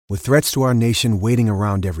With threats to our nation waiting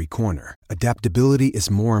around every corner, adaptability is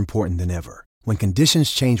more important than ever. When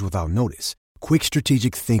conditions change without notice, quick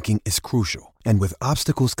strategic thinking is crucial. And with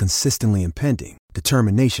obstacles consistently impending,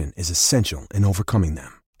 determination is essential in overcoming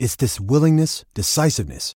them. It's this willingness,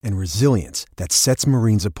 decisiveness, and resilience that sets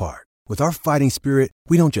Marines apart. With our fighting spirit,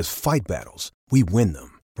 we don't just fight battles, we win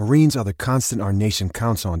them. Marines are the constant our nation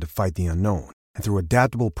counts on to fight the unknown. And through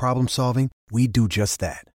adaptable problem solving, we do just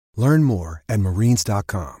that. Learn more at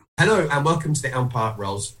marines.com. Hello and welcome to the Empire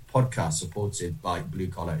Rolls podcast, supported by Blue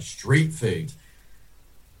Collar Street Food.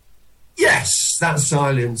 Yes, that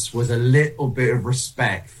silence was a little bit of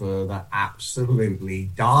respect for the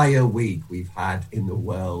absolutely dire week we've had in the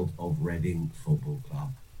world of Reading Football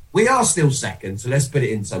Club. We are still second, so let's put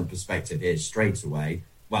it in some perspective here straight away.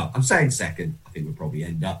 Well, I'm saying second, I think we'll probably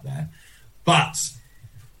end up there. But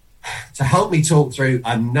to help me talk through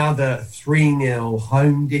another 3-0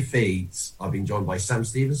 home defeat, I've been joined by Sam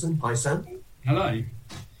Stevenson. Hi, Sam. Hello. And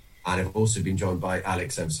I've also been joined by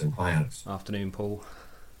Alex Everson. Hi, Alex. Afternoon, Paul.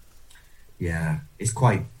 Yeah, it's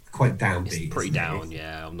quite downbeat. It's pretty down,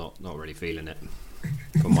 yeah. I'm not really feeling it.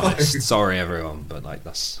 If I'm honest. Sorry, everyone, but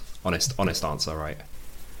that's honest answer, right?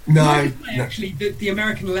 No. Actually, the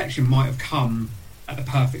American election might have come at the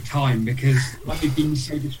perfect time because we've been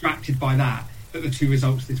so distracted by that the two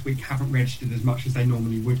results this week haven't registered as much as they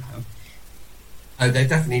normally would have. Oh, they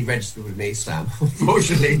definitely registered with me, Sam.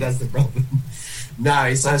 Unfortunately, that's the problem. No,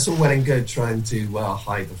 it's all well and good trying to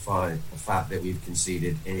hide the fact that we've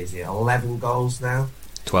conceded, is it 11 goals now?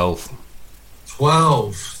 12.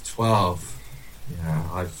 Yeah,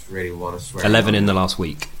 I really want to swear. 11 in the last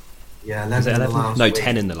week. Yeah, 11 in the last No, week.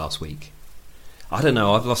 10 in the last week. I don't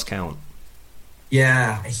know, I've lost count.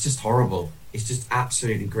 Yeah, it's just horrible. It's just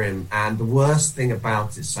absolutely grim. And the worst thing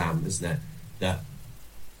about it, Sam, isn't it, that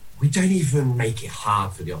we don't even make it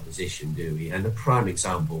hard for the opposition, do we? And the prime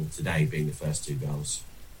example today being the first 2 goals.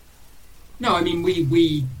 No, I mean,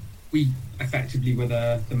 we effectively were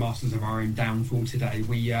the masters of our own downfall today.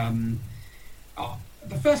 We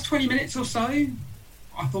the first 20 minutes or so,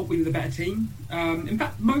 I thought we were the better team. In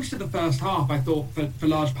fact, most of the first half, I thought for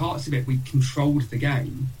large parts of it, we controlled the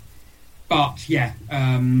game. But yeah,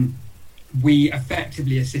 we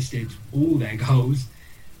effectively assisted all their goals,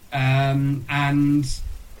 and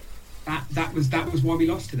that was why we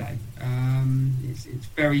lost today. It's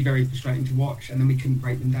very, very frustrating to watch, and then we couldn't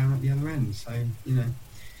break them down at the other end. So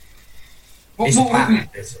It's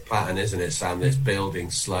a pattern, isn't it, Sam? That's building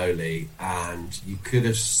slowly, and you could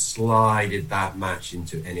have slided that match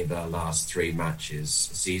into any of the last 3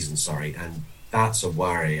 seasons, and that's a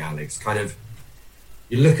worry, Alex. Kind of,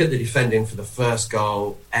 you look at the defending for the first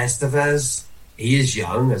goal, Estevez. He is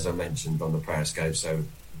young, as I mentioned on the Periscope, so I'm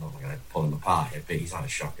not going to pull him apart here, but he's had a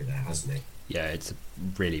shocker there, hasn't he? Yeah, it's a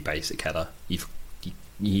really basic header.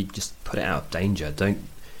 You just put it out of danger. Don't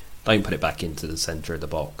put it back into the centre of the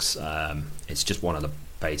box. It's just one of the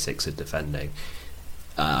basics of defending.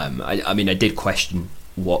 I mean, I did question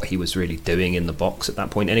what he was really doing in the box at that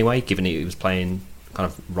point anyway, given he was playing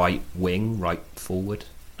kind of right wing, right forward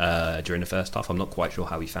during the first half. I'm not quite sure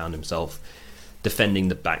how he found himself defending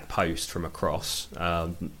the back post from a cross.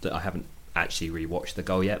 That I haven't actually rewatched the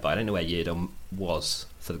goal yet, but I don't know where Yiadom was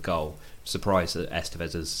for the goal. Surprised that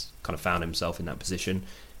Estevez has kind of found himself in that position,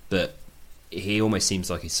 but he almost seems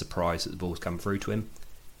like he's surprised that the ball's come through to him,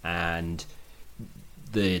 and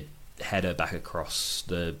the header back across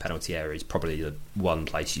the penalty area is probably the one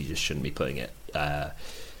place you just shouldn't be putting it.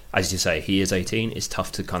 As you say, he is 18. It's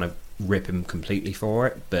tough to kind of rip him completely for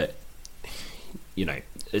it, but you know,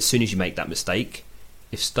 as soon as you make that mistake,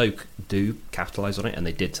 if Stoke do capitalise on it, and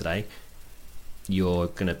they did today, you're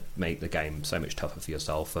going to make the game so much tougher for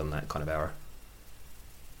yourself on that kind of error.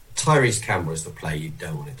 Tyrese Campbell is the player you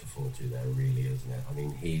don't want it to fall to there, really, isn't it? I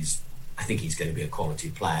mean, I think he's going to be a quality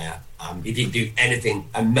player. He didn't do anything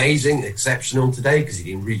amazing, exceptional today, because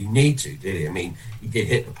he didn't really need to, did he? I mean, he did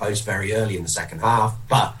hit the post very early in the second half,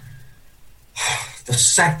 but the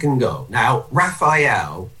second goal. Now,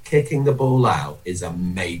 Raphael kicking the ball out is a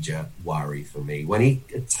major worry for me. When he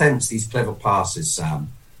attempts these clever passes,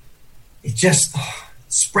 Sam, it just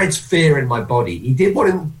spreads fear in my body. He did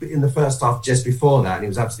one in the first half just before that, and he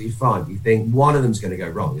was absolutely fine. You think one of them's going to go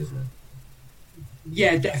wrong, isn't it?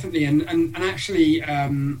 Yeah, definitely. And actually,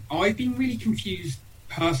 I've been really confused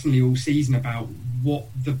personally all season about what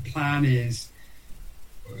the plan is,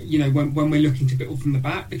 you know, when we're looking to build from the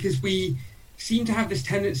back, because we seem to have this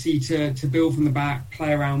tendency to build from the back,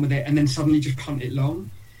 play around with it, and then suddenly just punt it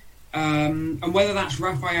long. And whether that's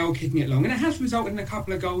Raphael kicking it long, and it has resulted in a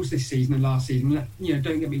couple of goals this season and last season, you know,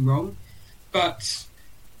 don't get me wrong, but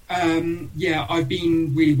Yeah, I've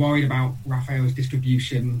been really worried about Raphael's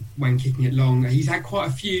distribution when kicking it long. He's had quite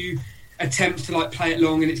a few attempts to play it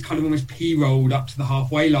long, and it's kind of almost p-rolled up to the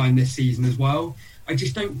halfway line this season as well. I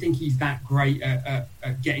just don't think he's that great at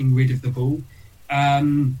getting rid of the ball.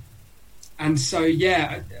 And so,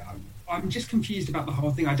 yeah, I'm just confused about the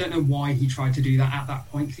whole thing. I don't know why he tried to do that at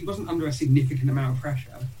that point, because he wasn't under a significant amount of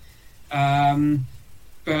pressure.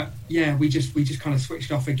 But yeah, we just kind of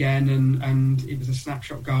switched off again, and it was a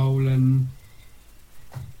snapshot goal, and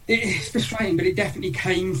it's frustrating. But it definitely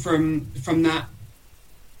came from that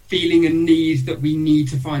feeling and need that we need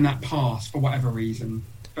to find that pass for whatever reason.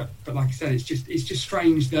 But like I said, it's just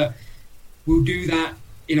strange that we'll do that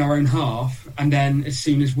in our own half, and then as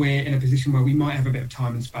soon as we're in a position where we might have a bit of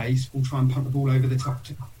time and space, we'll try and punt the ball over the top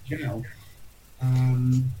to João.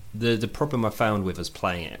 The problem I found with us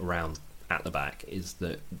playing it around at the back is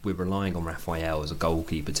that we're relying on Raphael as a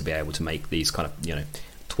goalkeeper to be able to make these kind of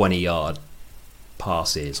 20-yard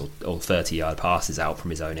passes or 30-yard passes out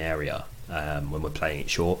from his own area when we're playing it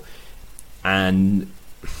short. And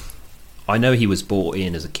I know he was brought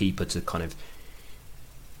in as a keeper to kind of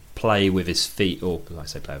play with his feet, or I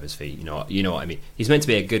say play with his feet. You know what I mean. He's meant to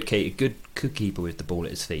be a good keeper with the ball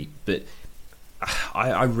at his feet, but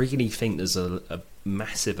I really think there's a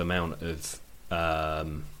massive amount of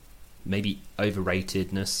maybe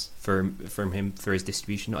overratedness from him for his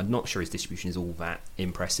distribution. I'm not sure his distribution is all that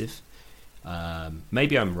impressive.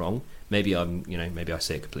 Maybe I'm wrong. Maybe maybe I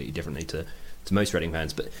see it completely differently to most Reading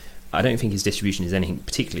fans, but I don't think his distribution is anything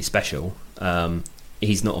particularly special.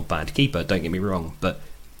 He's not a bad keeper, don't get me wrong, but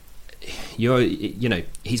he's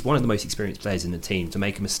one of the most experienced players in the team. To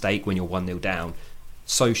make a mistake when you're 1-0 down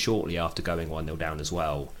so shortly after going 1-0 down as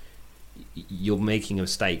well, you're making a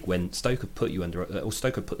mistake when Stoke have put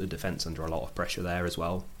the defence under a lot of pressure there as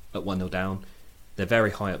well at 1-0 down. They're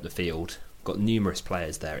very high up the field, got numerous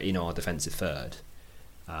players there in our defensive third.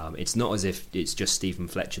 It's not as if it's just Stephen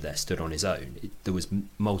Fletcher there stood on his own. There was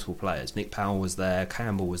multiple players. Nick Powell was there,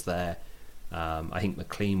 Campbell was there, I think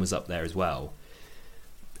McLean was up there as well.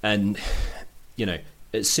 And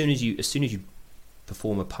as soon as you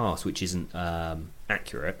perform a pass which isn't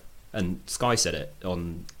accurate, and Sky said it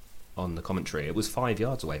on the commentary, it was 5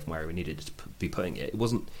 yards away from where we needed to be putting it. It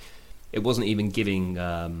wasn't even giving.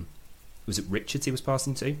 Was it Richards he was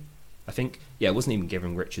passing to? I think. Yeah, it wasn't even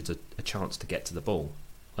giving Richards a chance to get to the ball.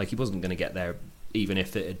 Like, he wasn't going to get there even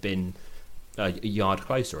if it had been a yard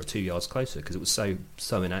closer or 2 yards closer, because it was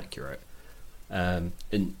so inaccurate. And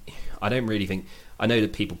I don't really think. I know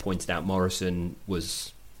that people pointed out Morrison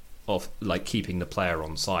was off, keeping the player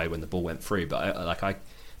on side when the ball went through, but I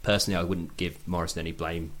personally wouldn't give Morrison any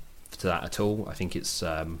blame to that at all. I think it's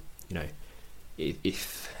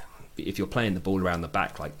if you're playing the ball around the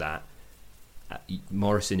back like that,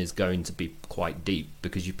 Morrison is going to be quite deep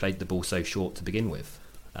because you played the ball so short to begin with.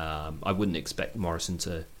 I wouldn't expect Morrison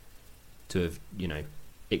to have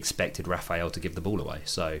expected Raphael to give the ball away.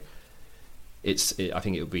 So I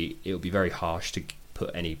think it would be very harsh to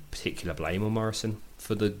put any particular blame on Morrison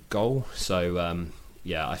for the goal. So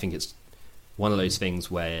I think it's one of those things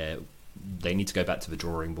where they need to go back to the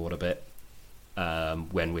drawing board a bit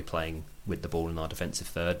when we're playing with the ball in our defensive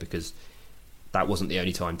third, because that wasn't the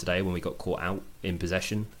only time today when we got caught out in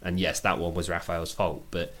possession. And yes, that one was Raphael's fault,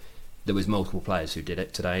 but there was multiple players who did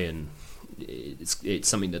it today, and it's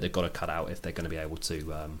something that they've got to cut out if they're going to be able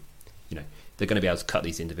to they're going to be able to cut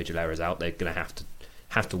these individual errors out. They're going to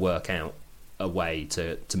have to work out a way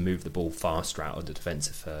to move the ball faster out of the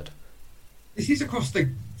defensive third. This is across the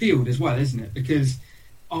field as well, isn't it? Because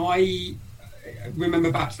I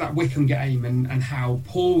remember back to that Wycombe game and how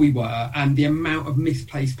poor we were and the amount of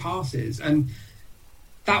misplaced passes. And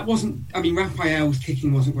that wasn't... I mean, Raphael's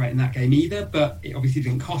kicking wasn't great in that game either, but it obviously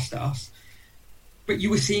didn't cost us. But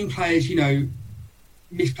you were seeing players,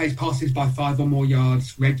 misplaced passes by 5 or more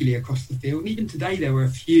yards regularly across the field. And even today, there were a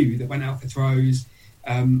few that went out for throws,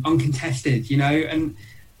 uncontested, and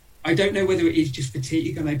I don't know whether it is just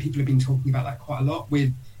fatigue. I know people have been talking about that quite a lot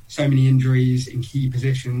with so many injuries in key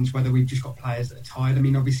positions, whether we've just got players that are tired. I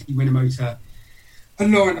mean, obviously, Winnemota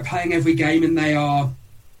and Laurent are playing every game, and they are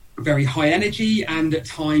very high energy, and at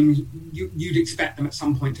times you'd expect them at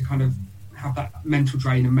some point to kind of have that mental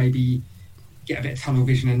drain and maybe get a bit of tunnel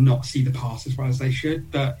vision and not see the pass as well as they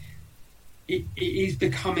should. But it is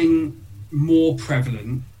becoming more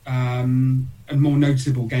prevalent and more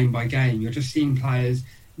noticeable game by game. You're just seeing players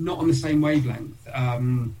not on the same wavelength.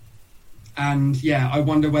 And yeah, I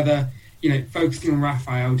wonder whether, focusing on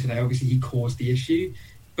Raphael today, obviously he caused the issue,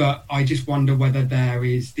 but I just wonder whether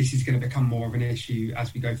this is going to become more of an issue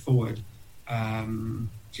as we go forward,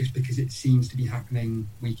 just because it seems to be happening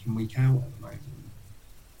week in, week out at the moment.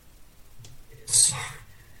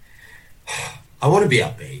 I want to be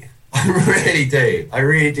upbeat. I really do. I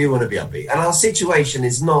really do want to be upbeat. And our situation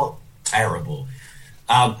is not terrible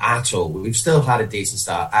at all. We've still had a decent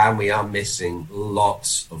start, and we are missing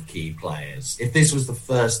lots of key players. If this was the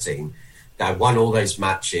first team that won all those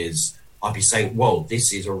matches, I'd be saying, whoa,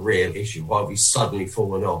 this is a real issue. Why have we suddenly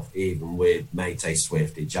fallen off, even with Meite,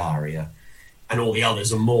 Swift, Ejaria, and all the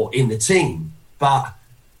others are more in the team? But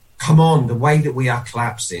come on, the way that we are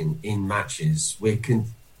collapsing in matches, we did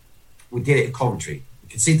it at Coventry. We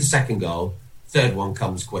concede the second goal, third one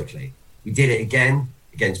comes quickly. We did it again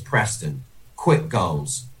against Preston. Quick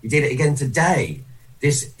goals. We did it again today.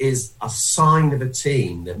 This is a sign of a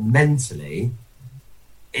team that mentally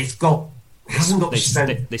hasn't got the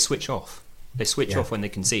strength. They switch off. They switch off when they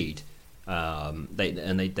concede.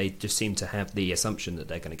 They just seem to have the assumption that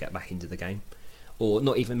they're going to get back into the game. Or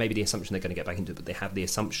not even maybe the assumption they're going to get back into it, but they have the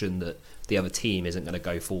assumption that the other team isn't going to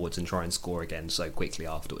go forwards and try and score again so quickly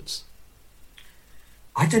afterwards.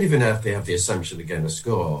 I don't even know if they have the assumption they're going to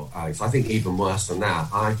score, Alex. I think even worse than that.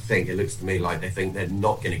 I think it looks to me like they think they're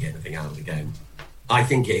not going to get anything out of the game. I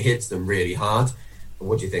think it hits them really hard.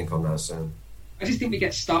 What do you think on that, Sam? I just think we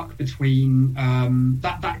get stuck between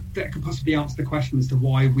that could possibly answer the question as to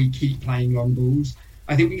why we keep playing long balls.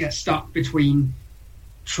 I think we get stuck between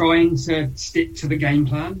trying to stick to the game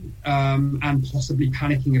plan and possibly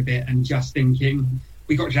panicking a bit and just thinking,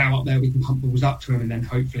 we got João up there, we can pump balls up to him and then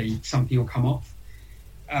hopefully something will come off.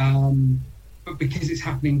 But because it's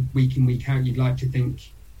happening week in, week out, you'd like to think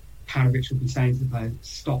Paunovic would be saying to the players,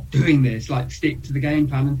 stop doing this, like stick to the game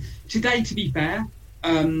plan. And today, to be fair,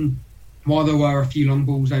 while there were a few long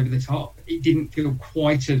balls over the top, it didn't feel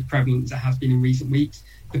quite as prevalent as it has been in recent weeks.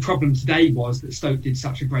 The problem today was that Stoke did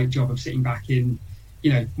such a great job of sitting back in,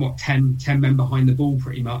 10 men behind the ball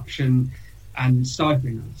pretty much and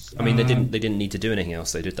stifling us. I mean, they didn't need to do anything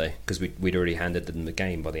else, though, did they? Because we'd already handed them the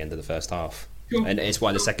game by the end of the first half. Sure. And it's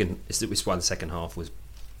why the second half was,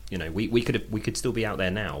 we could still be out there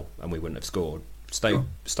now and we wouldn't have scored. Stoke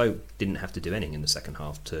didn't have to do anything in the second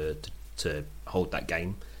half to hold that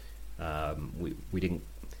game. We didn't,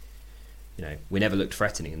 we never looked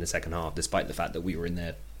threatening in the second half, despite the fact that we were in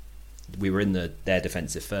their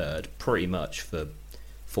defensive third pretty much for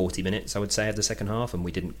 40 minutes, I would say, of the second half, and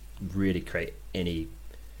we didn't really create any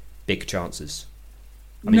big chances.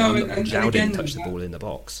 I mean, João didn't touch the ball in the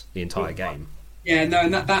box the entire game. Yeah, no,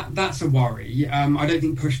 and that's a worry. I don't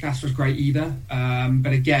think Puskás was great either.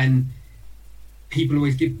 But again, people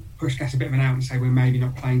always give Puskás a bit of an out and say we're maybe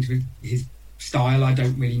not playing to his style. I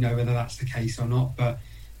don't really know whether that's the case or not. But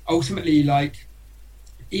ultimately,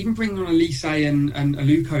 even bringing on Elise and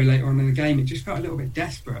Aluko later on in the game, it just felt a little bit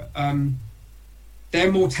desperate.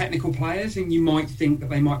 They're more technical players, and you might think that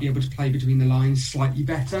they might be able to play between the lines slightly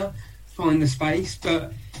better, find the space,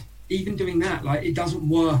 but even doing that, it doesn't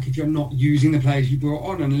work if you're not using the players you brought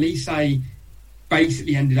on. And Elise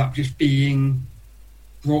basically ended up just being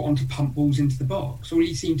brought on to pump balls into the box. All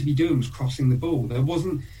he seemed to be doing was crossing the ball. There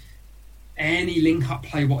wasn't any link-up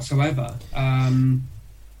play whatsoever.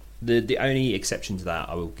 The only exception to that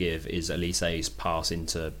I will give is Elise's pass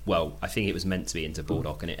into, I think it was meant to be into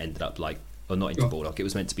Baldock, and it ended up not into Baldock, it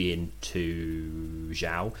was meant to be into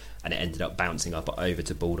João, and it ended up bouncing up over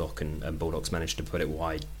to Baldock, and Baldock's managed to put it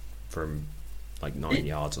wide from 9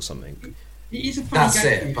 yards or something. It is a funny That's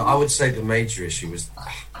game. it, but I would say the major issue was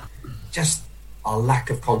just our lack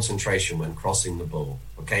of concentration when crossing the ball.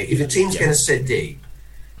 Okay, if a team's going to sit deep,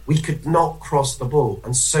 we could not cross the ball,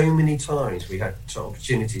 and so many times we had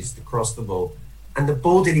opportunities to cross the ball, and the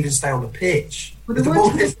ball didn't even stay on the pitch.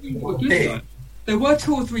 There were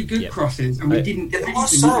 2 or 3 good crosses, and we didn't. There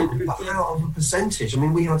was some, but out of a percentage. I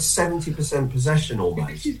mean, we had 70% possession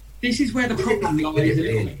almost. This is where the problem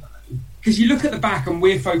lies. Because you look at the back, and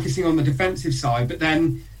we're focusing on the defensive side, but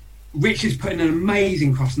then Richards put in an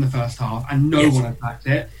amazing cross in the first half, and no one attacked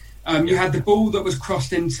it. You had the ball that was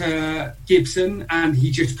crossed into Gibson, and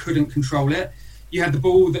he just couldn't control it. You had the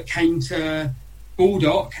ball that came to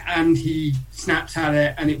Baldock, and he snapped at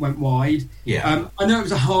it, and it went wide. Yeah, I know it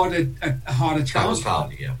was a harder chance. That was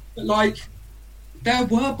hard, yeah. But there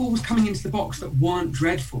were balls coming into the box that weren't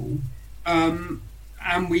dreadful,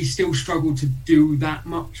 and we still struggled to do that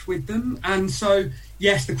much with them. And so,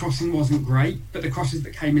 yes, the crossing wasn't great, but the crosses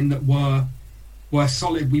that came in that were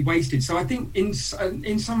solid, we wasted. So I think in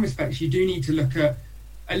some respects, you do need to look at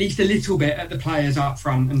least a little bit at the players up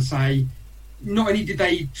front and say, not only did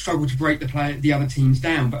they struggle to break the other teams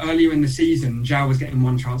down, but earlier in the season, João was getting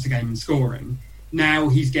 1 chance a game and scoring. Now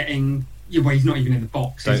he's getting, he's not even in the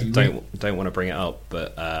box. Don't want to bring it up,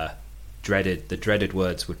 but the dreaded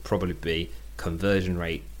words would probably be conversion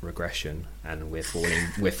rate regression, and we're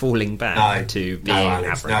falling back to being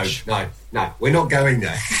average. No, we're not going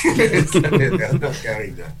there. We're not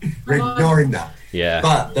going there. We're ignoring that. Yeah.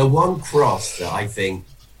 But the one cross that I think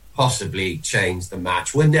possibly changed the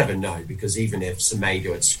match, we'll never know, because even if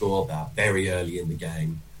Semedo had scored that very early in the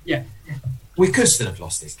game, we could still have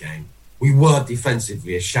lost this game. We were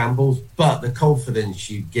defensively a shambles, but the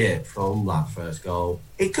confidence you get from that first goal,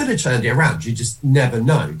 it could have turned it around. You just never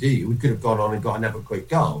know, do you? We could have gone on and got another quick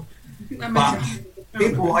goal. But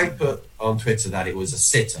people, I put on Twitter that it was a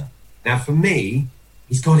sitter. Now, for me,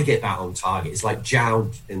 he's got to get that on target. It's like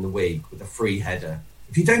Joud in the week with a free header.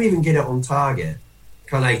 If you don't even get it on target,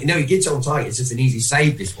 he gets it on target, it's just an easy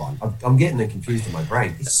save, this one. I'm getting it confused in my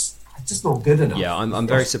brain. It's just not good enough. Yeah, I'm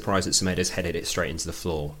very surprised that Semedo's headed it straight into the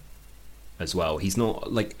floor as well. He's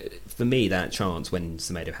not, like, for me, that chance when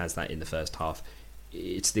Semedo has that in the first half,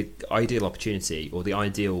 it's the ideal opportunity, or the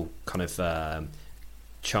ideal kind of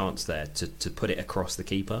chance there to put it across the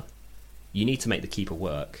keeper. You need to make the keeper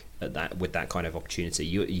work at that with that kind of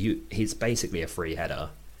opportunity. He's basically a free header.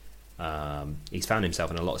 He's found himself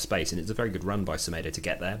in a lot of space, and it's a very good run by Semedo to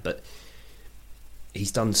get there, but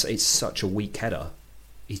it's such a weak header.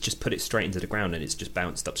 He's just put it straight into the ground, and it's just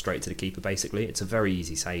bounced up straight to the keeper, basically. It's a very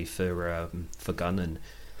easy save for Gunn, and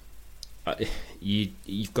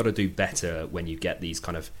you've got to do better when you get these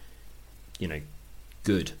kind of,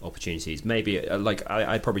 good opportunities. Maybe,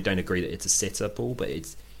 I probably don't agree that it's a sitter, Paul, but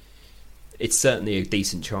it's certainly a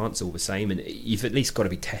decent chance all the same, and you've at least got to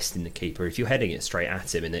be testing the keeper. If you're heading it straight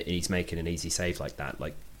at him and he's making an easy save like that,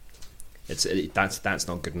 that's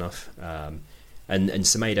not good enough. And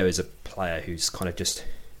Semedo is a player who's kind of just,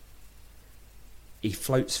 he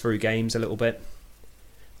floats through games a little bit.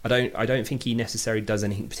 I don't think he necessarily does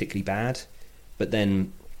anything particularly bad, but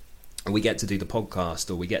then we get to do the podcast,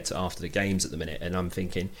 or we get to after the games at the minute, and I'm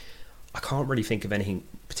thinking, I can't really think of anything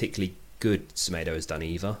particularly good Semedo has done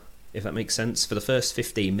either, if that makes sense. For the first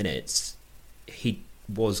 15 minutes, he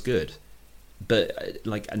was good. But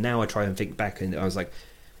now I try and think back, and I was like,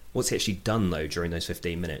 what's he actually done, though, during those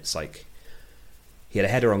 15 minutes? Like, he had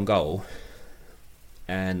a header on goal,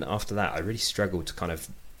 and after that, I really struggled to kind of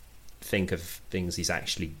think of things he's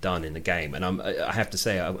actually done in the game. And I have to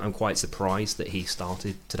say, I'm quite surprised that he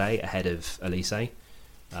started today ahead of Elise.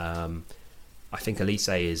 I think Elise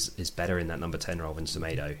is better in that number 10 role than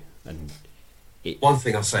Semedo. And one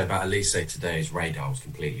thing I'll say about Elise today is radar was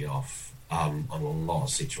completely off on a lot of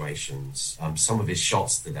situations. Some of his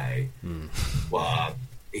shots today were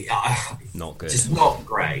not good, just not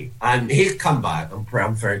great. And he'll come back.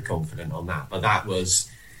 I'm very confident on that. But that was,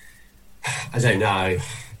 I don't know,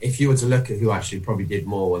 if you were to look at who actually probably did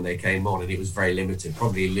more when they came on, and it was very limited,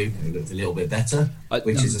 probably Luca, who looked a little bit better,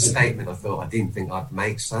 which is a statement I didn't think I'd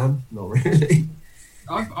make, Sam. Not really.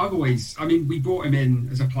 I've always, we brought him in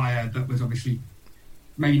as a player that was obviously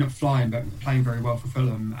maybe not flying, but playing very well for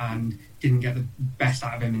Fulham, and didn't get the best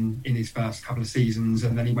out of him in his first couple of seasons,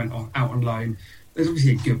 and then he went out on loan. There's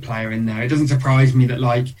obviously a good player in there. It doesn't surprise me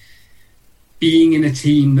that, being in a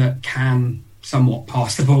team that can somewhat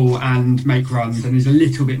pass the ball and make runs and is a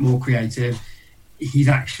little bit more creative, he's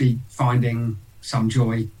actually finding some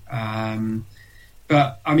joy.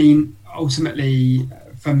 But ultimately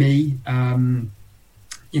for me,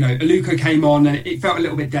 Aluko came on, and it felt a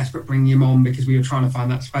little bit desperate bringing him on because we were trying to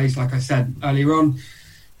find that space, like I said earlier on.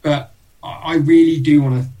 But I really do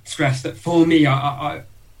want to stress that for me, I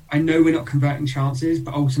know we're not converting chances,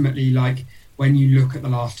 but ultimately, when you look at the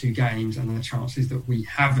last two games and the chances that we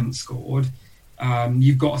haven't scored,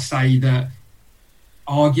 you've got to say that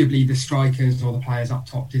arguably the strikers or the players up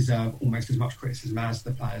top deserve almost as much criticism as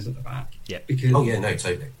the players at the back. Yeah. Because,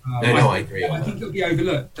 totally. I agree. I think it'll be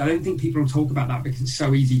overlooked. I don't think people will talk about that because it's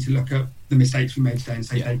so easy to look at the mistakes we made today and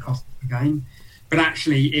say they cost the game. But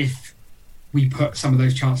actually, if we put some of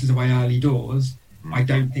those chances away early doors, I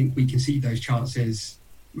don't think we concede those chances,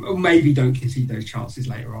 or maybe don't concede those chances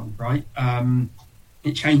later on, right?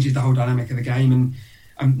 It changes the whole dynamic of the game.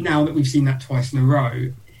 And now that we've seen that twice in a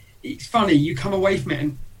row, it's funny, you come away from it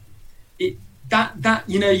and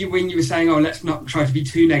when you were saying, let's not try to be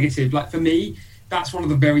too negative, for me, that's one of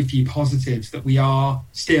the very few positives, that we are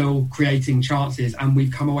still creating chances, and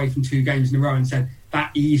we've come away from two games in a row and said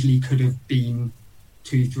that easily could have been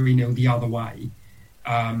 2-3-0 the other way,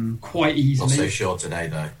 quite easily. Not so sure today,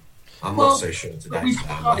 though. I'm not so sure today.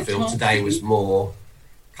 I feel today was more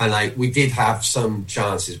kind of we did have some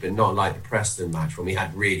chances, but not like the Preston match when we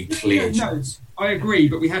had really clear chances. I agree,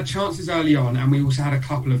 but we had chances early on, and we also had a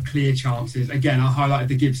couple of clear chances. Again, I highlighted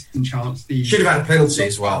the Gibson chance. Should have had a penalty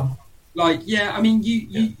as well.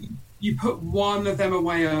 You put one of them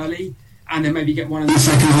away early, and then maybe get one in the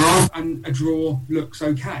second half, and a draw looks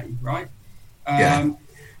okay, right?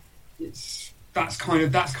 That's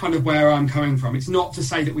kind of where I'm coming from. It's not to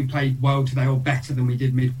say that we played well today or better than we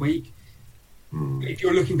did midweek. If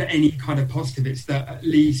you're looking for any kind of positive, it's that at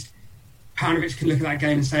least Paunovic can look at that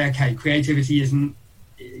game and say, okay, creativity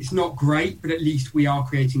it's not great, but at least we are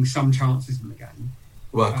creating some chances in the game.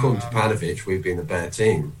 Well, according to Paunovic, we've been the better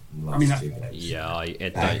team in the last 2 games. Yeah,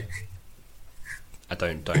 I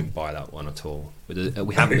don't buy that one at all.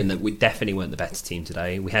 We haven't been. We definitely weren't the better team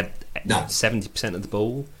today. We had 70% of the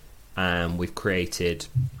ball, and we've created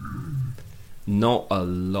not a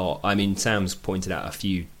lot. I mean, Sam's pointed out a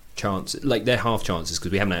few chances, like they're half chances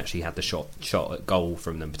because we haven't actually had the shot at goal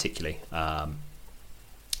from them particularly.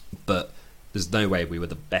 But there's no way we were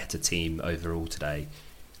the better team overall today.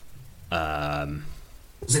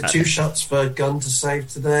 Was it 2 shots for Gunn to save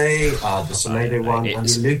today? The Semedo one, and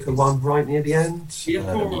the Luca one right near the end.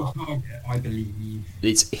 I believe.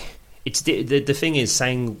 It's the thing is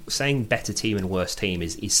saying better team and worse team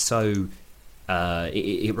is so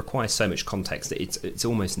it requires so much context that it's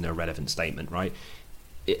almost an irrelevant statement, right?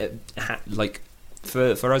 Like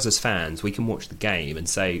for us as fans, we can watch the game and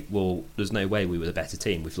say, well, there's no way we were the better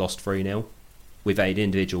team. We've lost 3-0. We've made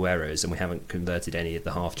individual errors and we haven't converted any of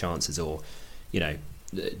the half chances or,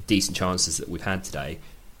 decent chances that we've had today.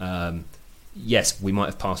 Yes, we might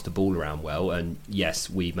have passed the ball around well, and yes,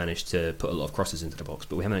 we managed to put a lot of crosses into the box,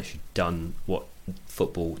 but we haven't actually done what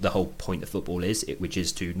football, the whole point of football is, which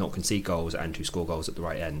is to not concede goals and to score goals at the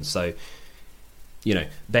right end. So,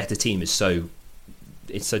 better team is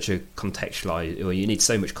it's such a contextualized, or you need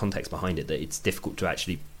so much context behind it that it's difficult to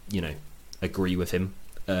actually, agree with him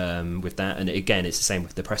with that. And again, it's the same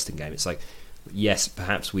with the Preston game. It's like, yes,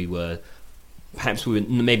 perhaps we were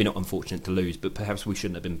maybe not unfortunate to lose, but perhaps we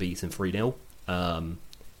shouldn't have been beaten 3-0.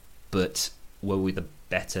 But were we the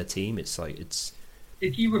better team? It's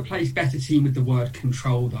if you replace better team with the word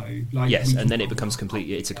control, though, yes, and then it becomes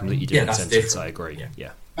it's a completely different sentence. Different. I agree.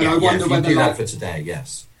 Yeah. And I wonder whether do that for today.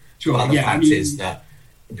 Yes. Sure. But the fact is that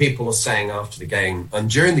people are saying after the game and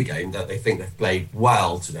during the game that they think they've played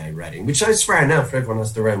well today, Reading, which is fair enough. Everyone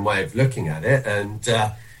has their own way of looking at it, and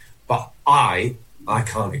but I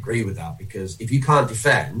can't agree with that, because if you can't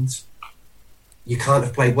defend, you can't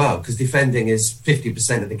have played well, because defending is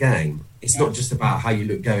 50% of the game. It's not just about how you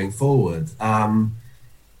look going forward.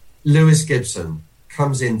 Lewis Gibson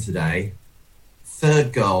comes in today,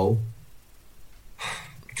 3rd goal,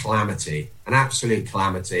 calamity, an absolute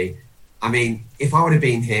calamity. I mean, if I would have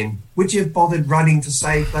been him, would you have bothered running to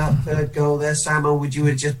save that 3rd goal there, Sam, or would you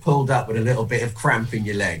have just pulled up with a little bit of cramp in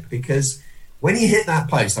your leg? Because when he hit that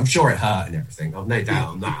post, I'm sure it hurt and everything. I've no doubt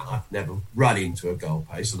on that. I've never run into a goal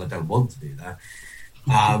post, and I don't want to do that.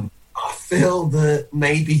 I feel that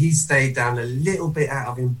maybe he stayed down a little bit out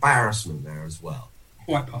of embarrassment there as well.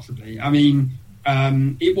 Quite possibly. I mean,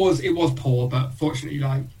 it was poor, but fortunately,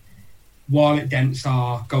 while it dents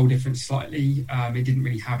our goal difference slightly, it didn't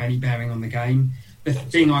really have any bearing on the game. The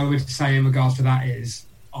thing I would say in regards to that is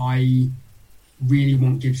I really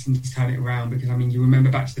want Gibson to turn it around, because you remember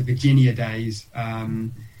back to the Virginia days,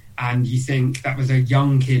 and you think that was a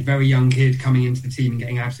very young kid coming into the team and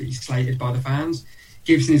getting absolutely slated by the fans.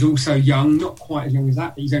 Gibson is also young, not quite as young as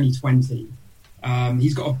that, but he's only 20.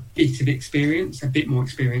 He's got a bit of experience, a bit more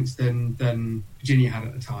experience than Virginia had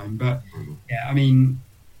at the time. But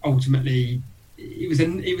ultimately it was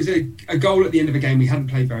a goal at the end of a game we hadn't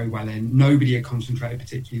played very well in. Nobody had concentrated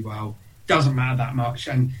particularly well. Doesn't matter that much.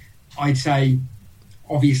 And I'd say,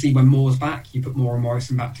 obviously, when Moore's back, you put Moore and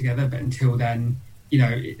Morrison back together. But until then,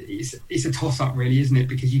 it's a toss-up, really, isn't it?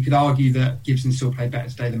 Because you could argue that Gibson still played better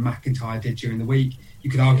today than McIntyre did during the week. You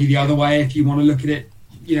could argue the other way if you want to look at it,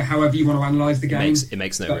 however you want to analyse the game. It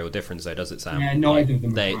makes no real difference, though, does it, Sam? Yeah, neither of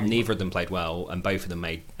them. Neither of them played well, and both of them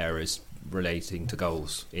made errors relating to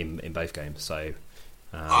goals in both games. So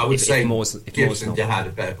I would say Gibson had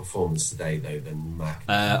a better performance today, though, than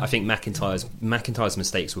McIntyre. I think McIntyre's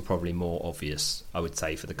mistakes were probably more obvious, I would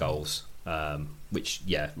say, for the goals, which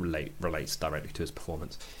relates directly to his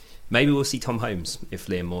performance. Maybe we'll see Tom Holmes if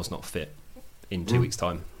Liam Moore's not fit in 2 weeks'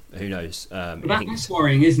 time. Who knows? That's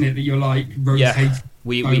worrying, isn't it? That you're rotating. Yeah,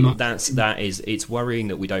 it's worrying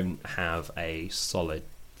that we don't have a solid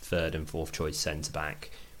 3rd and 4th choice centre back,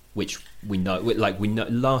 which we know.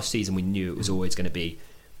 Last season we knew it was always going to be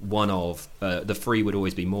one of the 3 would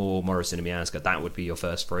always be Moore, Morrison, and Miazga. That would be your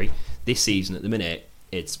first 3. This season, at the minute,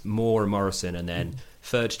 it's Moore and Morrison, and then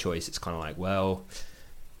 3rd choice. It's kind of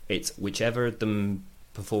it's whichever of them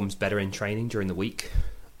performs better in training during the week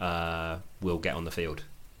will get on the field.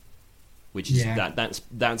 Which is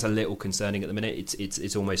that's a little concerning at the minute.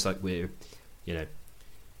 It's almost like we're,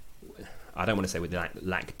 I don't want to say we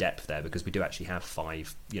lack depth there, because we do actually have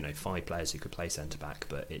five players who could play centre back,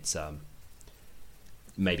 but it's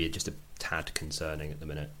maybe just a tad concerning at the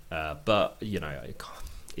minute. But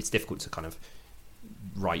it's difficult to kind of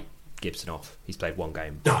write Gibson off. He's played one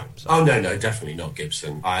game. No, so. No, definitely not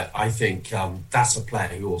Gibson. I think that's a player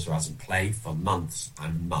who also hasn't played for months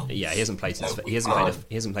and months. Yeah, he hasn't played he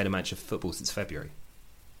hasn't played a match of football since February.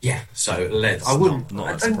 Yeah, so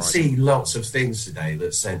I don't see lots of things today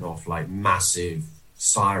that sent off like massive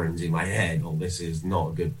sirens in my head. Oh, this is not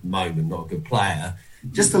a good moment, not a good player.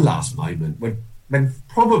 Just the last moment when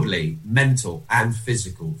probably mental and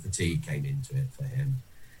physical fatigue came into it for him.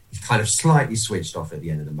 He's kind of slightly switched off at the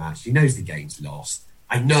end of the match. He knows the game's lost.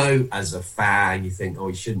 I know as a fan you think, oh,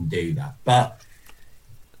 he shouldn't do that. But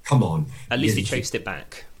come on. At least he chased it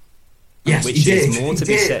back. Yes, which is more to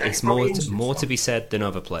be said. It's more to be said than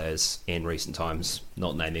other players in recent times.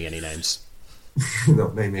 Not naming any names.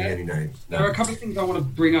 Not naming any names. No. There are a couple of things I want to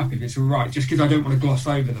bring up, if it's all right, just because I don't want to gloss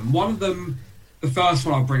over them. One of them, the first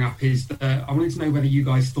one I'll bring up, is that I wanted to know whether you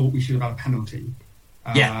guys thought we should have had a penalty.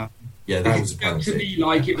 Yeah, that was a penalty. To me,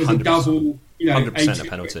 like it was a double, 100% a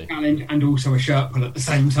penalty, challenge and also a shirt pull at the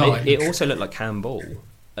same time. It also looked like handball.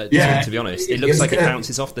 To be honest, it looks like it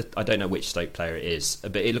bounces off the. I don't know which Stoke player it is,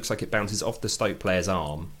 but it looks like it bounces off the Stoke player's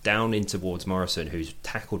arm down in towards Morrison, who's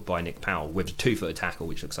tackled by Nick Powell with a 2-footed tackle,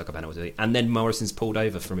 which looks like a penalty, and then Morrison's pulled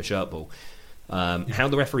over from a shirt ball. How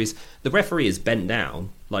the referee is bent down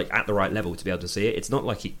like at the right level to be able to see it. It's not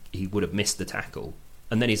like he would have missed the tackle,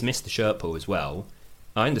 and then he's missed the shirt pull as well.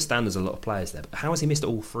 I understand there's a lot of players there, but how has he missed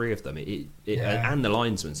all three of them? And the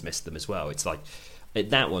linesman's missed them as well. It's like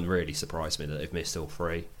that one really surprised me that they've missed all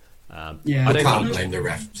three. I can't blame the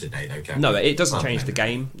ref today, though. Can no, it doesn't change the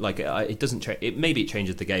game. Like it doesn't change. Maybe it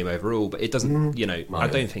changes the game overall, but it doesn't. I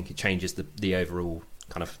don't think it changes the overall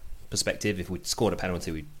kind of perspective. If we'd scored a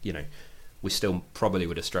penalty, we still probably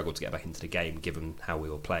would have struggled to get back into the game given how we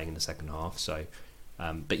were playing in the second half. So,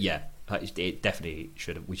 but yeah, it definitely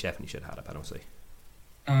should have. We definitely should have had a penalty.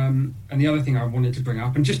 And the other thing I wanted to bring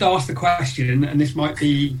up and just ask the question, and this might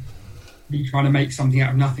be me trying to make something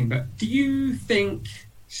out of nothing, but do you think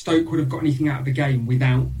Stoke would have got anything out of the game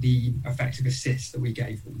without the effective assist that we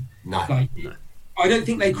gave them? No. I don't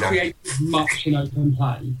think they created much in open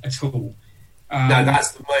play at all. No,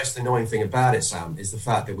 that's the most annoying thing about it, Sam, is the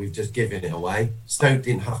fact that we've just given it away. Stoke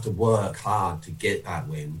didn't have to work hard to get that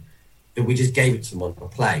win. We just gave it to them on the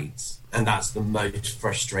plate. And that's the most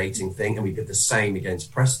frustrating thing. And we did the same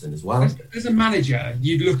against Preston as well. As a manager,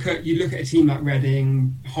 you'd look at a team like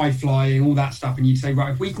Reading, high flying, all that stuff, and you'd say,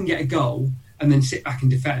 right, if we can get a goal and then sit back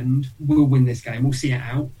and defend, we'll win this game. We'll see it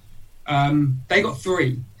out. They got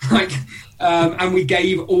 3, and we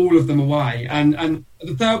gave all of them away. And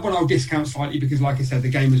the third one I'll discount slightly because, like I said, the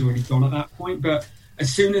game was already gone at that point. But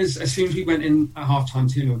as soon as we went in at half time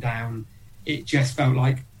 2-0 down, it just felt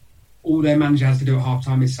like all their manager has to do at half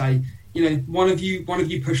time is say, one of you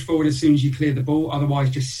push forward as soon as you clear the ball. Otherwise,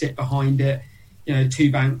 just sit behind it,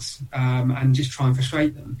 2 banks, and just try and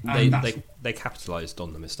frustrate them. They capitalised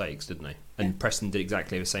on the mistakes, didn't they? And Preston did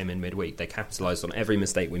exactly the same in midweek. They capitalised on every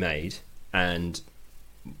mistake we made, and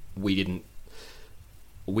we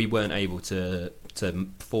weren't able to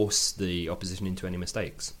force the opposition into any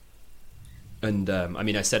mistakes. And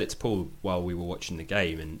I said it to Paul while we were watching the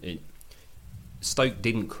game, and Stoke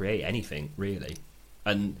didn't create anything really.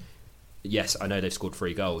 And yes, I know they've scored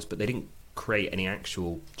 3 goals, but they didn't create any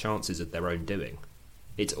actual chances of their own doing.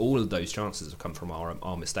 It's all of those chances have come from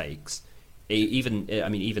our mistakes. Even the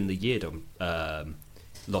Yiadom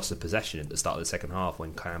loss of possession at the start of the second half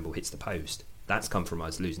when Campbell hits the post, that's come from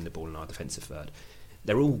us losing the ball in our defensive third.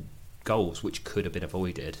 They're all goals which could have been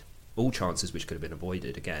avoided, all chances which could have been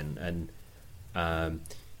avoided again. And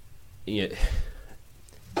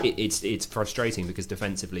it's frustrating because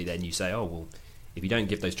defensively then you say, oh well, if you don't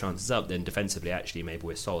give those chances up, then defensively actually maybe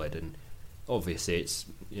we're solid. And obviously it's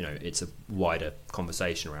a wider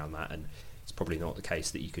conversation around that, and it's probably not the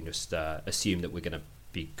case that you can just assume that we're going to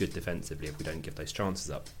be good defensively if we don't give those chances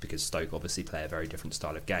up, because Stoke obviously play a very different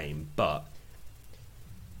style of game. But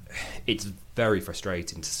it's very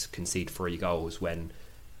frustrating to concede 3 goals when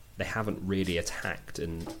they haven't really attacked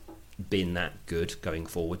and been that good going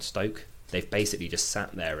forward. Stoke, they've basically just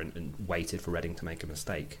sat there and waited for Reading to make a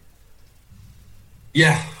mistake.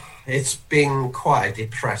 Yeah, it's been quite a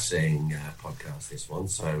depressing podcast, this one,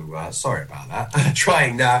 so sorry about that.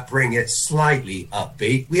 Trying to bring it slightly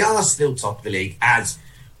upbeat. We are still top of the league as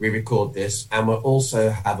we record this, and we'll also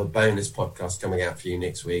have a bonus podcast coming out for you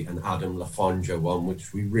next week, an Adam Lafondra one,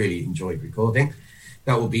 which we really enjoyed recording.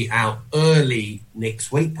 That will be out early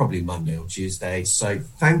next week, probably Monday or Tuesday. So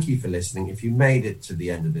thank you for listening. If you made it to the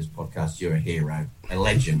end of this podcast, you're a hero, a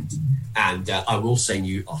legend. And I will send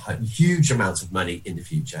you huge amounts of money in the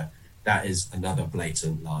future. That is another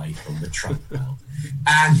blatant lie from the Trump world.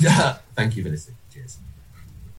 And thank you for listening. Cheers.